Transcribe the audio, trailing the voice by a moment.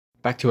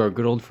Back to our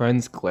good old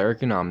friends,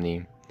 Cleric and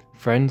Omni.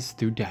 Friends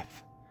through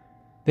death.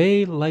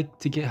 They like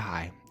to get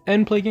high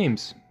and play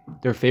games.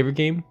 Their favorite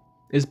game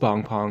is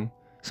Bong Pong,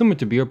 similar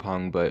to beer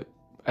pong, but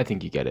I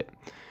think you get it.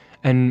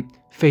 And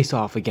face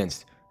off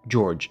against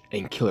George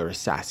and Killer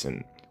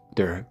Assassin,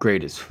 their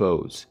greatest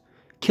foes.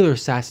 Killer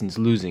Assassin's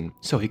losing,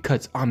 so he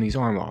cuts Omni's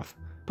arm off,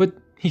 but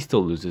he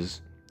still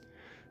loses.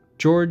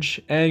 George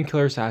and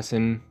Killer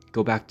Assassin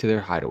go back to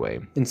their hideaway.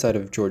 Inside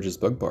of George's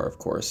bug bar, of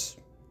course.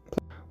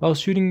 While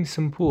shooting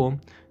some pool,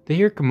 they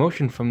hear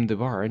commotion from the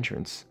bar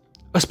entrance.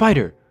 A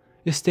spider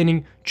is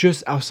standing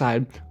just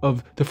outside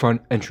of the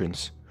front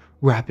entrance,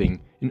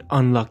 wrapping an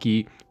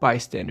unlucky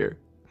bystander.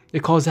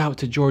 It calls out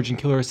to George and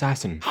Killer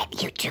Assassin. Have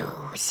you two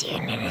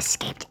seen an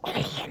escaped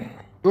alien?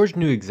 George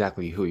knew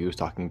exactly who he was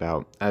talking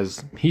about,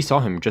 as he saw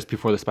him just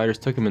before the spiders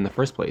took him in the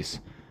first place,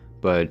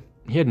 but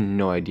he had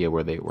no idea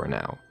where they were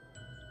now.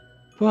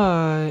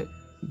 But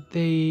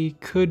they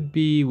could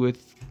be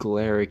with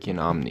Cleric and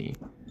Omni.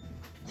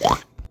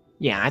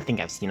 Yeah, I think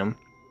I've seen him.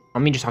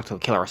 Let me just talk to the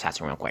Killer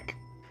Assassin real quick.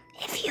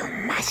 If you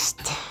must.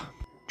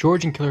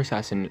 George and Killer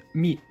Assassin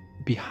meet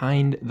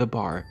behind the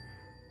bar.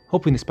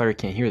 Hoping the spider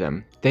can't hear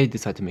them, they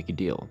decide to make a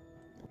deal.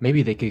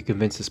 Maybe they could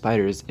convince the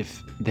spiders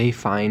if they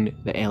find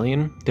the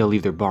alien, they'll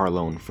leave their bar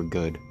alone for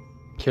good.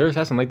 Killer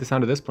Assassin liked the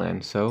sound of this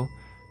plan, so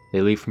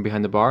they leave from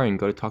behind the bar and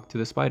go to talk to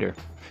the spider.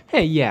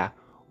 Hey, yeah,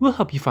 we'll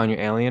help you find your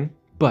alien,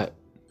 but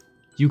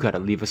you gotta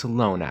leave us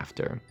alone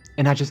after.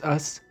 And not just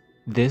us,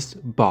 this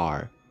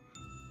bar.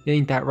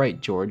 Ain't that right,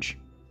 George?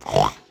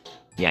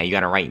 Yeah, you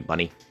got it right,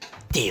 buddy.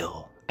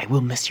 Deal. I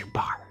will miss your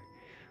bar.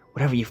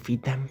 Whatever you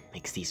feed them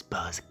makes these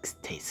bugs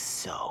taste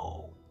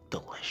so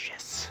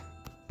delicious.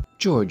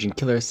 George and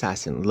Killer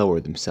Assassin lower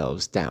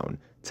themselves down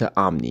to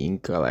Omni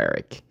and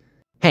Cleric.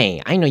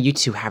 Hey, I know you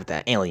two have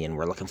the alien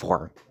we're looking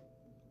for.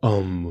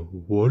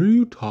 What are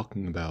you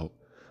talking about?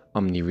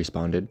 Omni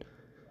responded.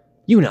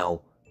 You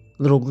know,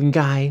 little green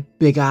guy,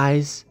 big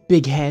eyes,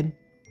 big head.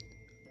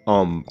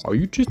 Are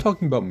you just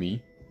talking about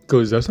me?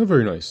 'Cause that's not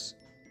very nice.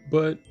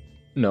 But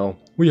no,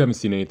 we haven't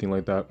seen anything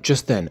like that.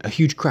 Just then, a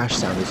huge crash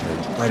sound is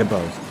heard right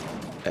above.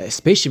 A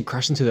spaceship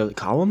crashed into the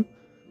column?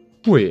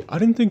 Wait, I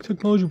didn't think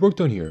technology worked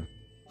on here.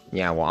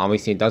 Yeah, well,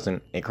 obviously it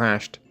doesn't. It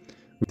crashed.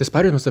 The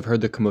spiders must have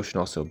heard the commotion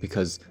also,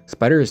 because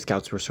spider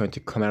scouts were starting to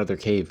come out of their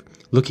cave,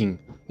 looking,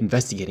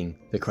 investigating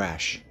the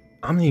crash.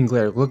 Omni and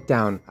Glare looked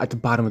down at the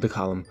bottom of the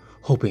column,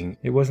 hoping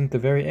it wasn't the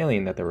very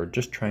alien that they were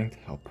just trying to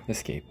help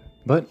escape.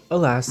 But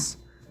alas,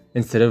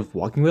 instead of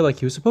walking away like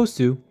he was supposed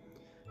to,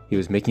 he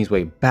was making his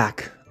way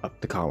back up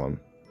the column.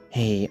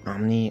 Hey,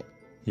 Omni,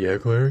 Yeah,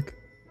 Cleric?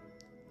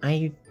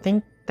 I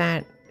think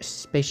that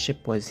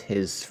spaceship was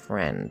his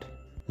friend.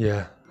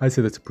 Yeah, I'd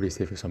say that's a pretty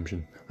safe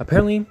assumption.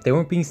 Apparently, they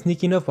weren't being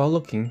sneaky enough while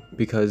looking,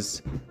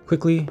 because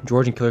quickly,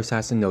 George and Killer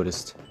Assassin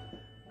noticed.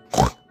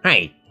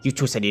 Hey, you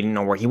two said you didn't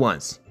know where he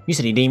was. You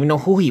said you didn't even know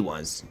who he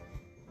was.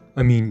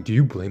 I mean, do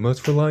you blame us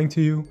for lying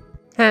to you?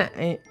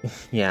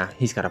 Yeah,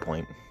 he's got a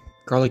point.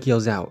 Garlic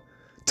yells out,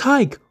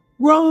 Tyke,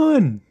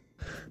 run!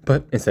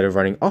 But instead of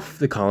running off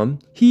the column,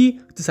 he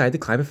decided to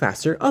climb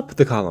faster up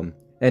the column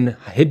and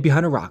hid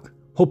behind a rock,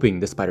 hoping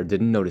the spider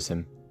didn't notice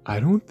him. I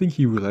don't think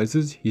he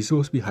realizes he's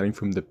supposed to be hiding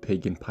from the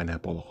pig and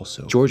pineapple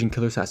also. George and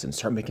Killer Assassin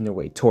start making their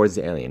way towards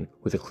the alien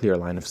with a clear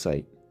line of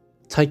sight.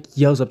 Tyke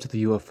yells up to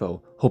the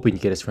UFO, hoping to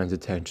get his friend's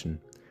attention.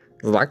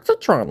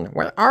 Lexatron,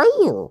 where are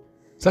you?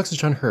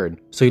 Lexatron heard,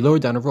 so he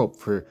lowered down a rope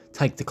for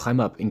Tyke to climb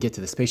up and get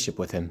to the spaceship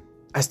with him.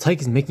 As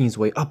Tyke is making his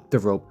way up the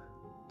rope,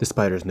 the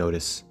spiders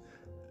notice.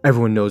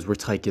 Everyone knows where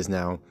Tyke is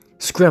now.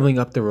 Scrambling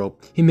up the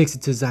rope, he makes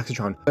it to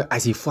Zaxatron, but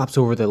as he flops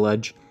over the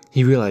ledge,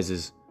 he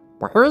realizes,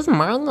 Where's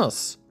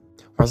Minus?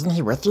 Wasn't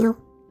he with you?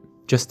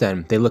 Just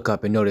then, they look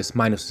up and notice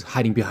Minos is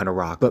hiding behind a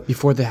rock, but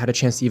before they had a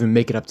chance to even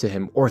make it up to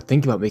him or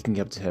think about making it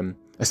up to him,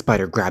 a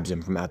spider grabs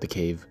him from out the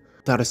cave.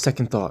 Without a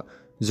second thought,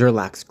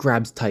 Zerlax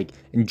grabs Tyke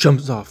and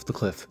jumps off the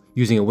cliff,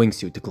 using a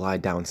wingsuit to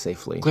glide down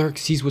safely. Cleric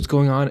sees what's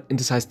going on and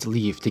decides to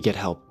leave to get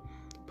help.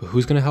 But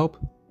who's gonna help?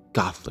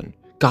 Gothland.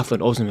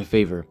 Gothland owes him a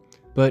favor.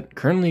 But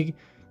currently,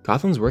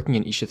 Gothland's working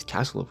in Ishith's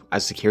castle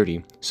as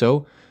security,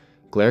 so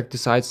Cleric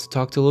decides to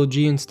talk to Lil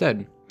G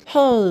instead. Hey,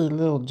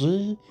 Lil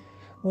G.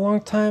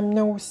 Long time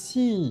no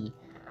see.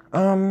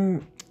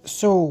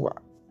 So,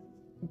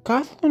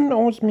 Gothland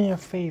owes me a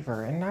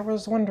favor, and I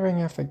was wondering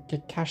if I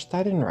could cash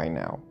that in right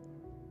now.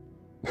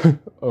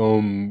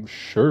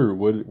 Sure,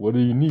 what do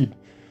you need?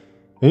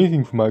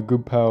 Anything from my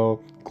good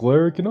pal,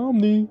 Cleric and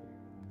Omni.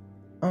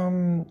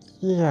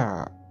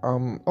 Yeah,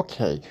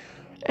 okay.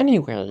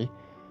 Anyway,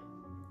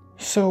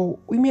 so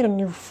we made a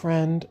new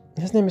friend.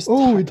 His name is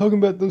You're talking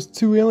about those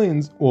two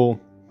aliens? Well,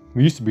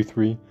 we used to be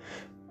three.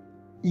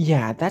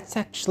 Yeah, that's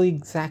actually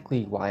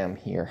exactly why I'm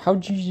here. How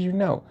did you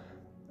know?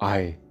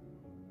 I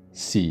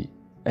see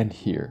and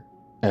hear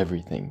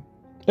everything.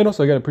 And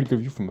also, I got a pretty good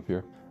view from up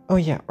here. Oh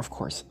yeah, of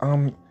course.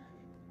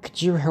 Could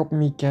you help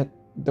me get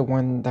that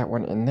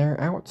one in there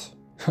out?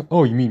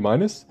 Oh, you mean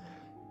Minus?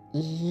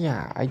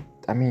 Yeah,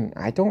 I mean,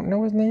 I don't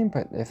know his name,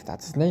 but if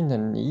that's his name,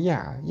 then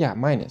yeah,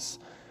 Minus.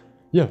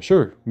 Yeah,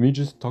 sure. Let me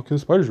just talk to the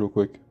spiders real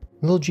quick.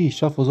 Little G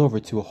shuffles over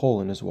to a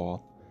hole in his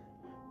wall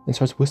and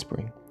starts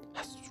whispering.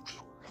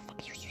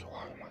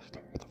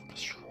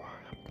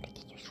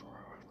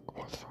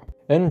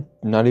 And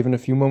not even a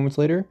few moments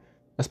later,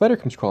 a spider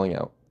comes crawling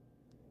out.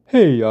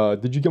 Hey,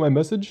 did you get my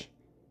message?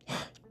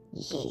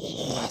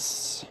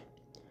 Yes.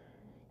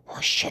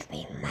 Worship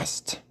me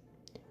must.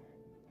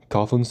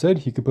 Coughlin said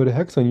he could put a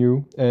hex on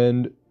you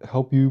and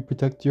help you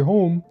protect your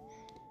home.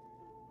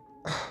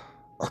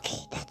 Okay,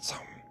 that's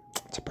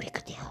a pretty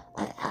good deal.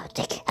 I'll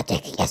take it. I'll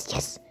take it. Yes,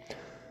 yes.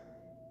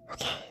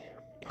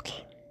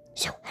 Okay.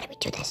 So how do we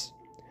do this?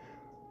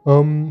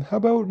 How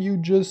about you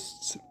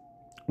just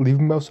leave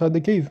them outside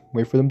the cave,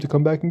 wait for them to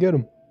come back and get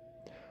them?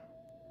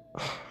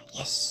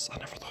 Yes, I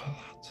never thought of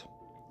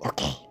that.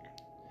 Okay.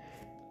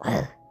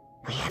 Well,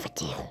 we have a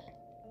deal,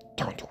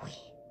 don't we?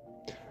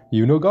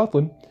 You know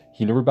Gothland.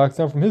 He never backs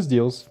down from his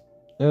deals,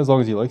 as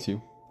long as he likes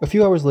you. A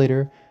few hours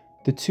later,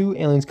 the two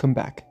aliens come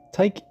back,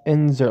 Tyke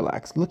and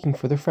Zerlax, looking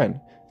for their friend,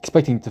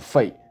 expecting to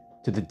fight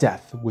to the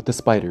death with the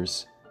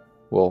spiders.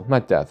 Well,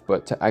 not death,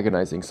 but to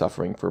agonizing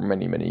suffering for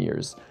many, many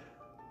years.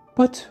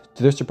 But,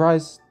 to their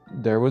surprise,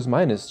 there was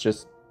Minus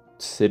just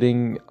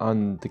sitting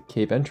on the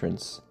cave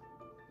entrance.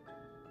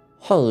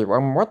 Hey,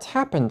 what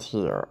happened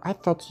here? I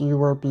thought you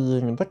were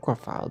being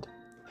liquefied.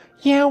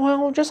 Yeah,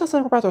 well, just as they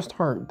were about to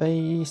start,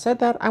 they said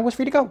that I was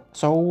free to go.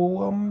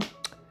 So,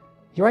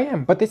 here I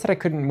am. But they said I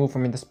couldn't move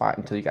from the spot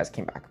until you guys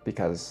came back,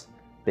 because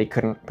they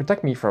couldn't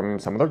protect me from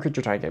some other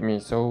creature trying to get me,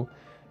 so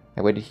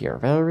I waited here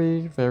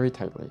very, very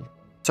tightly.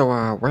 So,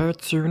 where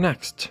to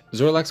next?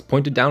 Zerlax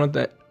pointed down at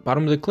the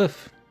bottom of the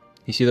cliff.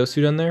 You see those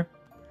two down there?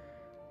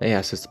 They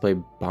asked us to play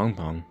Bong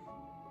Bong.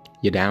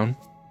 You down?